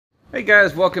Hey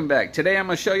guys, welcome back. Today I'm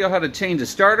going to show you how to change a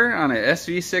starter on an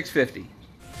SV650.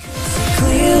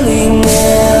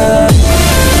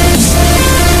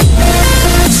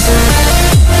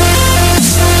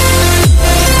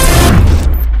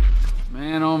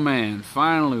 Man, oh man,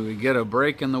 finally we get a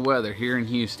break in the weather here in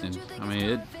Houston. I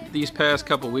mean, these past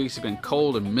couple weeks have been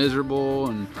cold and miserable,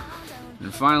 and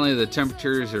finally the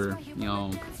temperatures are,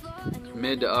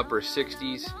 mid to upper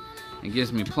 60s. It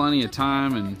gives me plenty of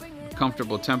time and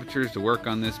comfortable temperatures to work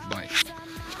on this bike.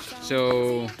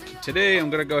 So today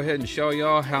I'm going to go ahead and show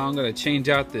y'all how I'm going to change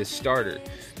out this starter.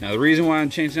 Now the reason why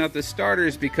I'm changing out this starter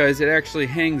is because it actually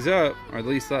hangs up, or at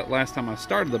least that last time I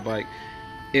started the bike,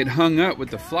 it hung up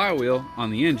with the flywheel on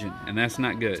the engine, and that's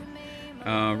not good.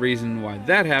 Reason why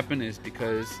that happened is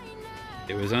because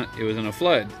it was in a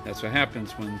flood. That's what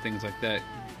happens when things like that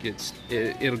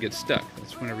it'll get stuck.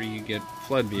 That's whenever you get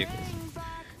flood vehicles.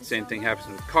 Same thing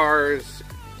happens with cars,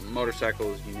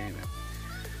 motorcycles, you name it.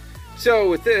 So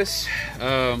with this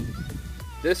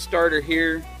this starter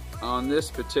here on this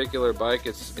particular bike,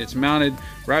 it's mounted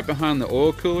right behind the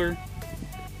oil cooler,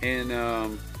 and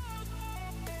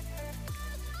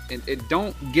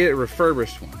don't get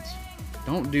refurbished ones.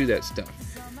 Don't do that stuff.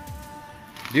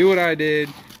 Do what I did.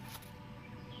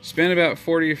 Spend about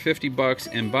 40 or 50 bucks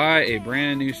and buy a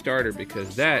brand new starter,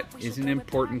 because that is an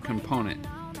important component.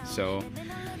 So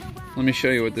let me show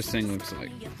you what this thing looks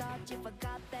like.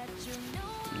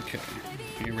 Okay,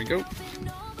 here we go.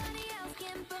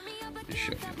 Let me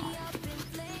show you.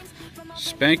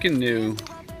 Spanking new.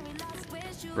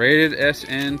 Rated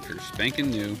SN for spanking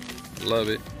new. Love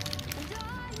it.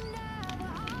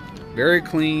 Very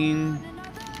clean.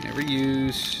 Never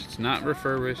used. It's not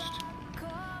refurbished.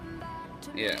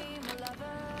 Yeah.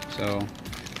 So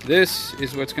this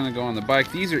is what's going to go on the bike.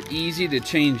 These are easy to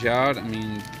change out. I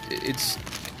mean,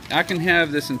 I can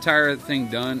have this entire thing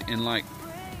done in like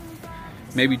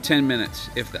maybe 10 minutes,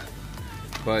 if that.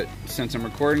 But since I'm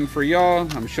recording for y'all,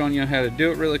 I'm showing you how to do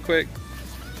it really quick.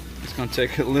 It's going to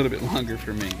take a little bit longer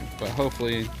for me, but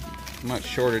hopefully much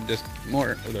shorter,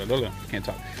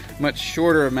 much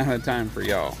shorter amount of time for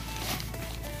y'all.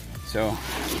 So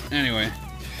anyway,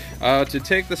 to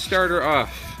take the starter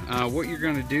off, what you're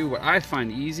going to do, what I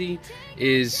find easy,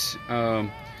 is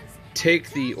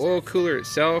take the oil cooler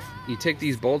itself. You take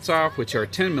these bolts off, which are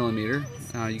 10 millimeter.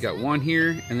 You got one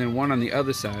here and then one on the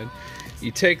other side. You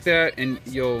take that and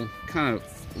you'll kind of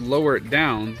lower it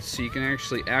down so you can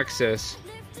actually access.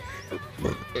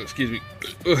 Excuse me.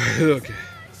 Okay,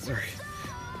 sorry.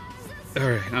 All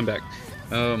right, I'm back.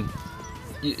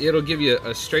 It'll give you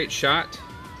a straight shot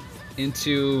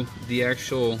into the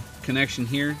actual connection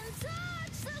here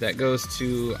that goes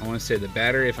to, I want to say, the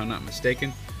battery, if I'm not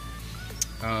mistaken.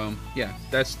 Yeah,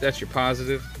 that's your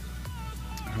positive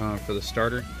for the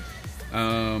starter,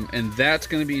 and that's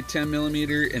going to be 10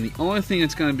 millimeter, and the only thing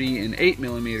that's going to be in 8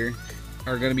 millimeter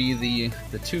are going to be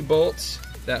the two bolts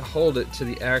that hold it to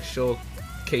the actual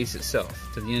case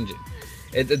itself, to the engine.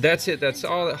 That's it. That's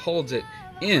all that holds it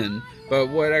in. But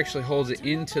what actually holds it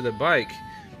into the bike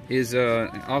is,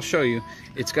 I'll show you.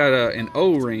 It's got an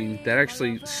O-ring that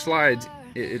actually slides.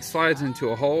 It slides into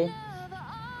a hole,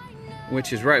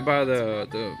 which is right by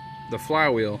the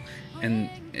flywheel, and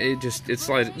it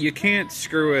slides. You can't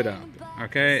screw it up,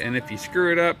 okay? And if you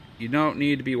screw it up, you don't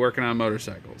need to be working on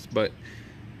motorcycles, but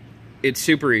it's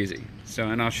super easy. So,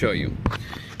 and I'll show you.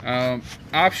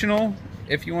 Optional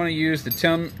if you want to use the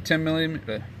 10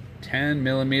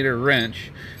 millimeter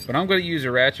wrench, but I'm going to use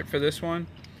a ratchet for this one.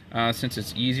 Since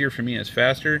it's easier for me, it's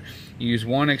faster. You use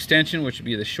one extension, which would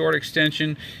be the short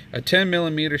extension, a 10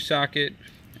 millimeter socket,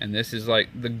 and this is like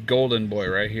the golden boy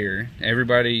right here.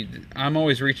 Everybody, I'm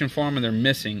always reaching for them and they're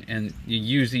missing, and you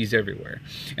use these everywhere.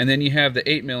 And then you have the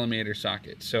 8 millimeter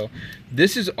socket. So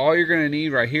this is all you're going to need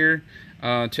right here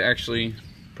to actually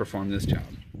perform this job.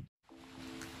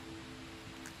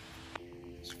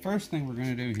 So first thing we're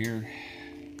going to do here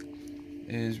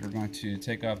is we're going to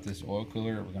take off this oil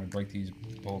cooler. We're going to break these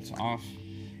bolts off,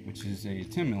 which is a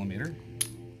 10 millimeter.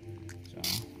 So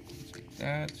let's get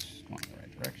that. Go in the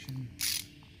right direction.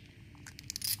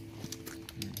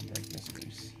 And break this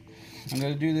loose. I'm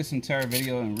going to do this entire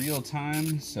video in real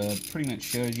time, so it pretty much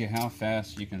shows you how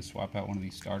fast you can swap out one of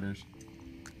these starters.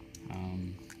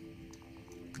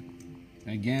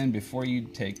 Again, before you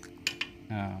take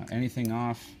anything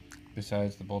off,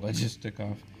 besides the bolt I just took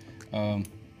off,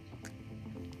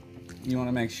 you want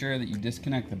to make sure that you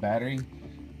disconnect the battery,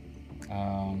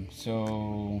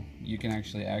 so you can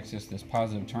actually access this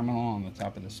positive terminal on the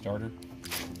top of the starter.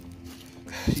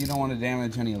 You don't want to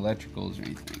damage any electricals or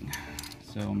anything,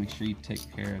 so make sure you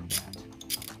take care of that.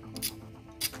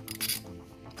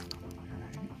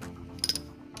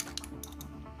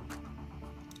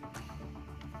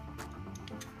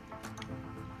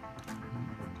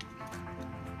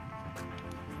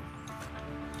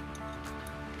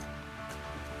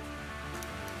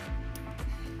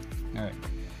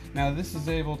 Now this is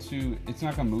able to, it's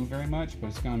not going to move very much, but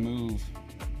it's going to move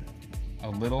a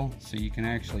little, so you can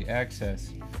actually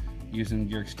access using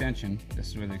your extension. This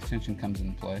is where the extension comes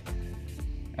into play,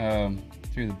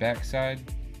 through the back side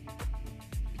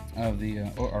of the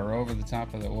or over the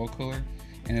top of the oil cooler,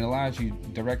 and it allows you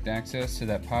direct access to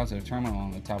that positive terminal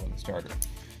on the top of the starter.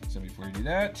 So before you do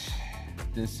that,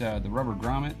 this the rubber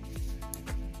grommet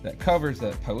that covers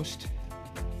that post,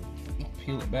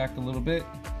 peel it back a little bit,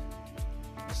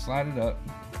 slide it up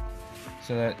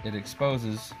so that it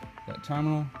exposes that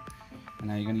terminal. And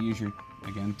now you're going to use your,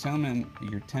 again,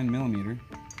 your 10 millimeter.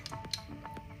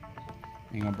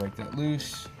 You're going to break that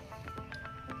loose.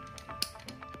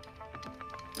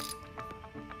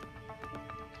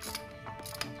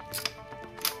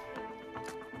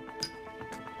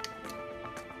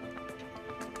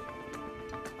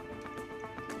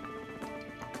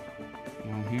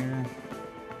 Now here,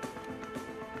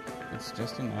 it's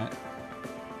just a nut.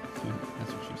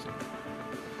 That's what she said.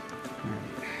 All right.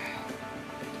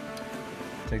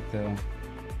 Take the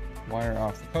wire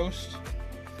off the post.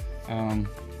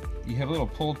 You have a little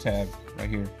pull tab right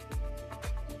here,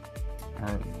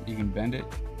 or you can bend it.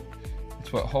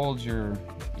 It's what holds your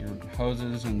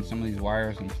hoses and some of these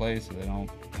wires in place so they don't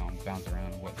bounce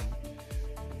around and whatnot.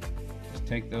 Just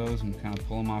take those and kind of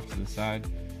pull them off to the side,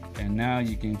 and now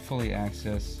you can fully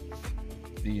access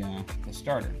the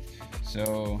starter.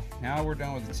 So now we're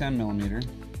done with the 10 millimeter,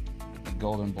 the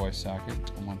golden boy socket,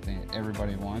 the one thing that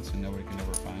everybody wants and nobody can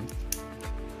ever find.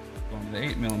 Going to the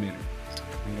 8 millimeter.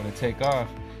 I'm going to take off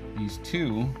these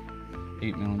two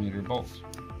 8 millimeter bolts.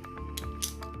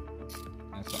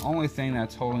 That's the only thing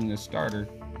that's holding this starter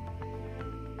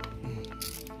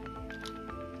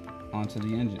onto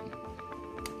the engine.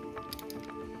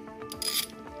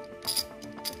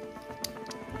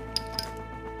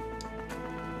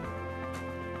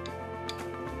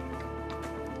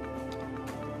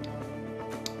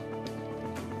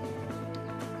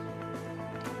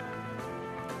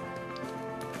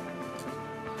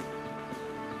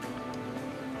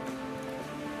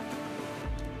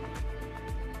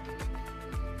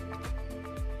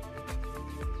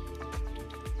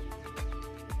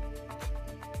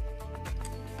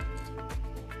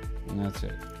 And that's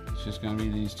it. It's just going to be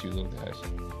these two little guys.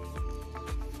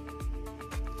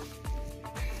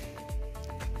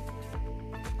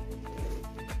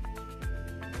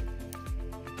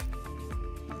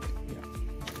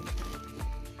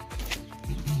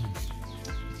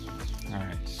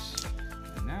 Alright.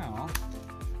 Now,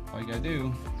 all you got to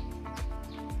do,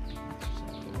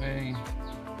 out of the way,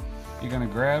 you're going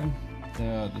to grab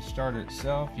the starter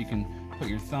itself. You can put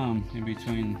your thumb in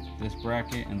between this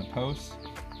bracket and the post.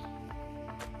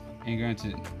 And you're going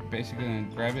to basically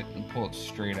grab it and pull it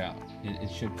straight out.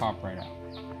 It should pop right out.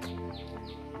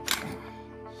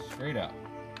 Straight out.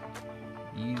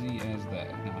 Easy as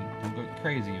that. Now, don't go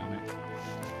crazy on it.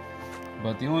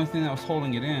 But the only thing that was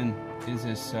holding it in is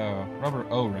this rubber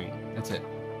O-ring. That's it.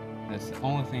 That's the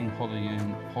only thing holding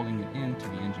it into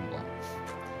the engine block.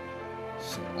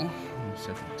 So, I'm going to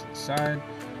set that to the side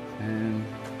and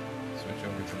switch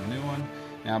over to the new one.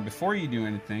 Now, before you do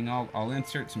anything, I'll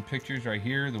insert some pictures right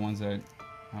here, the ones that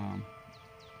I'm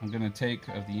going to take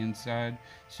of the inside,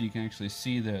 so you can actually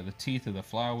see the teeth of the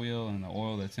flywheel and the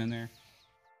oil that's in there.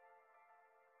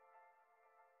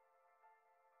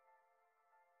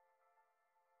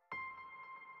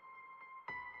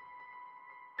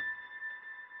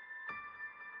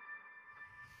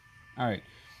 Alright,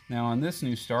 now on this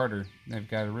new starter, they've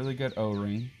got a really good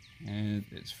O-ring, and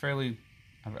it's fairly,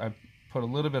 I've put a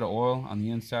little bit of oil on the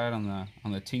inside on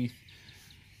the teeth.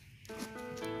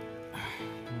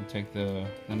 I'm take the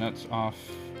nuts off,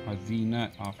 or the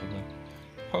nut off of the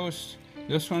post.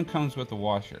 This one comes with a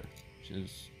washer, which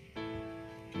is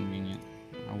convenient.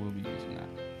 I will be using that.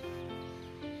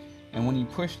 And when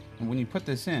you put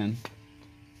this in,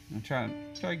 and try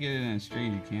to get it in as straight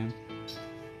as you can.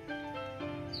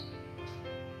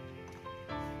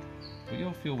 But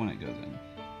you'll feel when it goes in.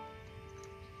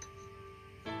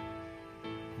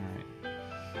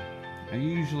 I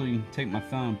usually take my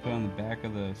thumb, put it on the back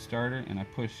of the starter, and I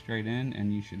push straight in,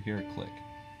 and you should hear it click.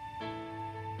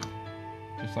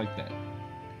 Just like that.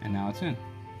 And now it's in.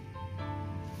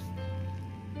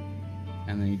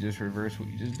 And then you just reverse what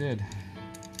you just did.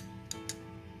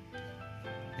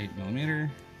 8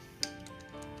 millimeter.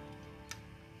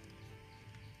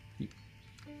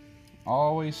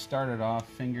 Always start it off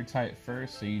finger tight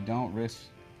first, so you don't risk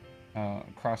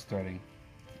cross-threading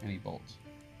any bolts.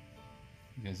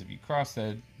 Because if you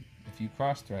cross-thread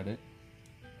it,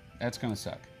 that's going to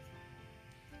suck.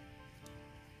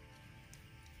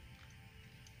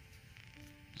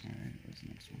 Alright, where's the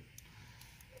next one?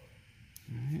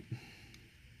 right.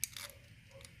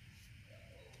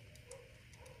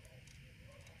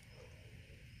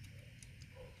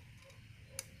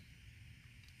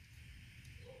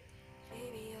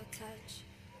 Baby, your touch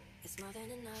is more than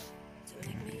enough to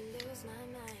make me lose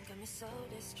my mind. Got me so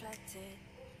distracted,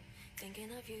 thinking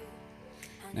of you.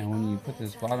 Now when you put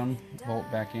this bottom bolt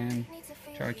back in,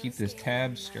 try to keep this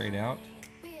tab straight out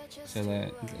so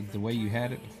that the way you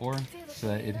had it before, so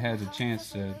that it has a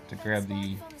chance to grab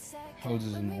the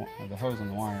hoses and the hose and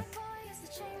the wire.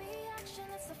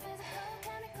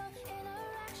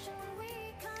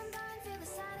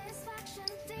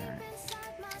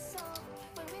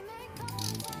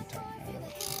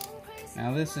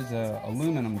 Now this is a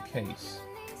aluminum case,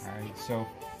 alright, so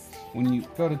when you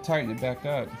go to tighten it back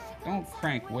up, don't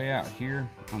crank way out here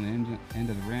on the end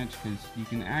of the wrench, because you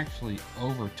can actually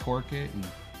over torque it and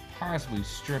possibly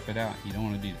strip it out. You don't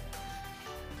want to do that.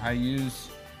 I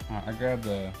grab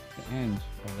the end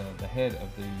of the head of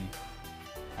the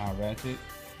ratchet,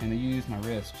 and I use my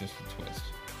wrist just to twist.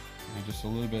 Just a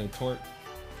little bit of torque,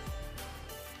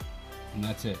 and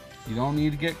that's it. You don't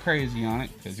need to get crazy on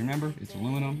it, because remember, it's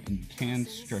aluminum and you can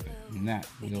strip it, and that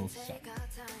will suck.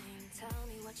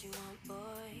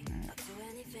 Alright,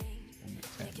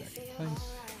 tab back in place.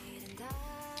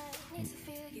 Make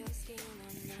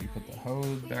sure you put the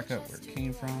hose back up where it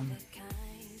came from.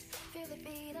 There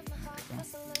we go.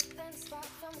 So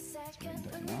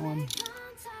tighten that one.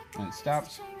 When it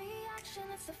stops,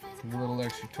 give a little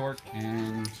extra torque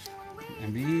and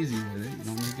be easy with it. You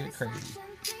don't need to get crazy.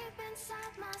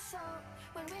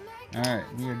 Alright,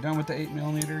 we are done with the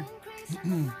 8mm.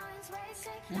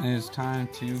 And it is time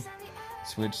to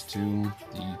switch to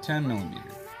the 10mm.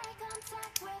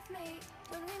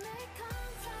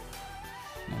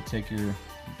 Now take your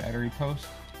battery post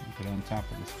and put it on top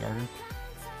of the starter.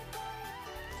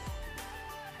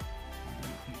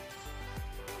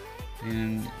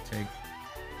 Then take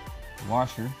the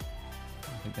washer and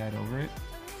put that over it.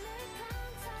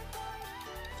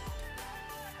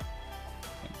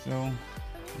 Like so.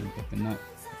 Then put the nut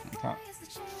on top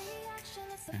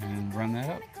and run that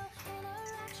up.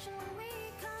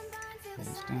 Pull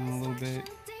this down a little bit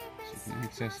so you can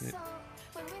access it.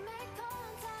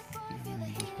 And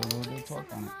then just put a little bit of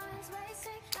torque on it.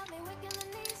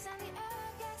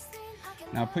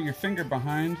 Now put your finger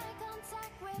behind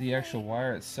the actual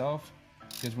wire itself,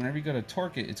 because whenever you go to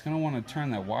torque it, it's going to want to turn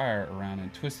that wire around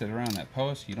and twist it around that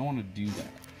post. You don't want to do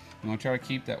that. You want to try to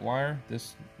keep that wire,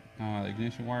 this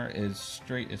ignition wire, as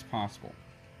straight as possible.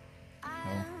 So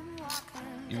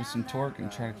give it some torque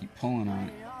and try to keep pulling on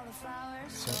it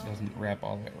so it doesn't wrap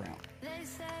all the way around.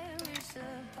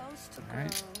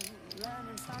 Alright,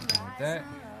 like that.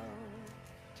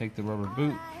 Take the rubber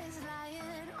boot,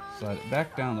 slide it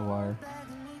back down the wire.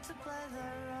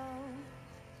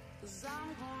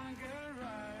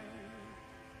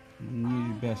 And use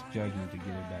your best judgment to get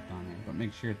it back on there, but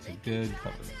make sure it's a good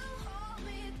cover.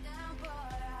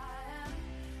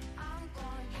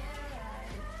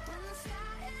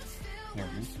 There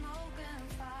we go.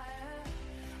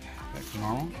 Back to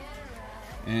normal.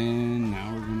 And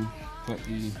now we're going to put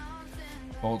the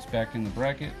bolts back in the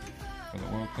bracket for the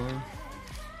oil cooler,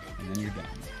 and then you're done.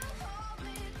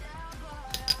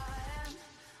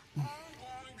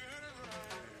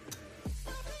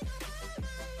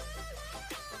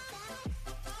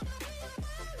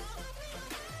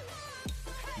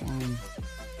 One.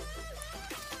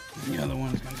 And the other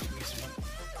one's going to be some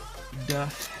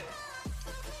duff.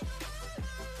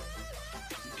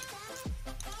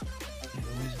 It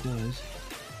always does.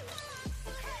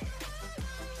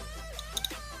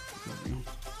 There we go.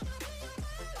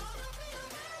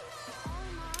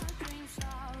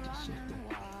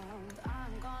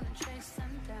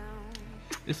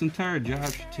 This entire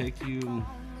job should take you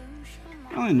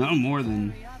probably no more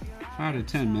than 5 to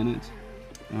 10 minutes.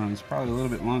 It's probably a little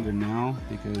bit longer now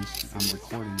because I'm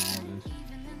recording all of this,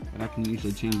 but I can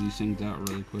usually change these things out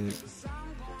really quick.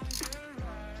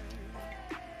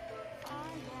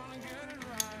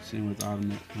 Same with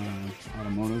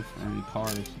automotive or any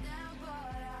cars.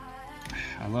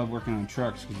 I love working on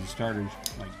trucks because the starter's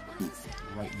like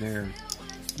right there,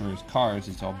 whereas cars,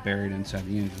 it's all buried inside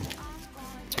the engine.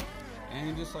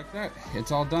 And just like that,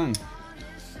 it's all done.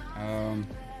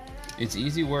 It's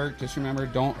easy work. Just remember,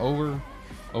 don't over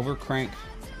crank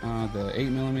the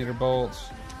 8mm bolts.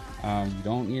 You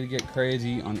don't need to get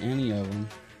crazy on any of them.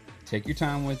 Take your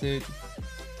time with it.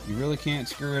 You really can't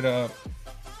screw it up.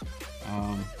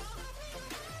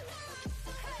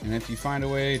 And if you find a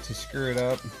way to screw it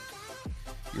up,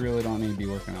 you really don't need to be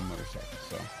working on motorcycles.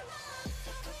 So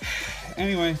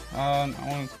anyway, I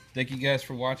want to thank you guys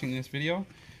for watching this video.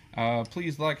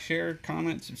 Please like, share,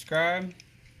 comment, subscribe,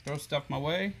 throw stuff my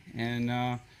way, and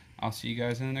I'll see you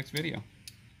guys in the next video.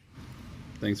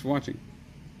 Thanks for watching.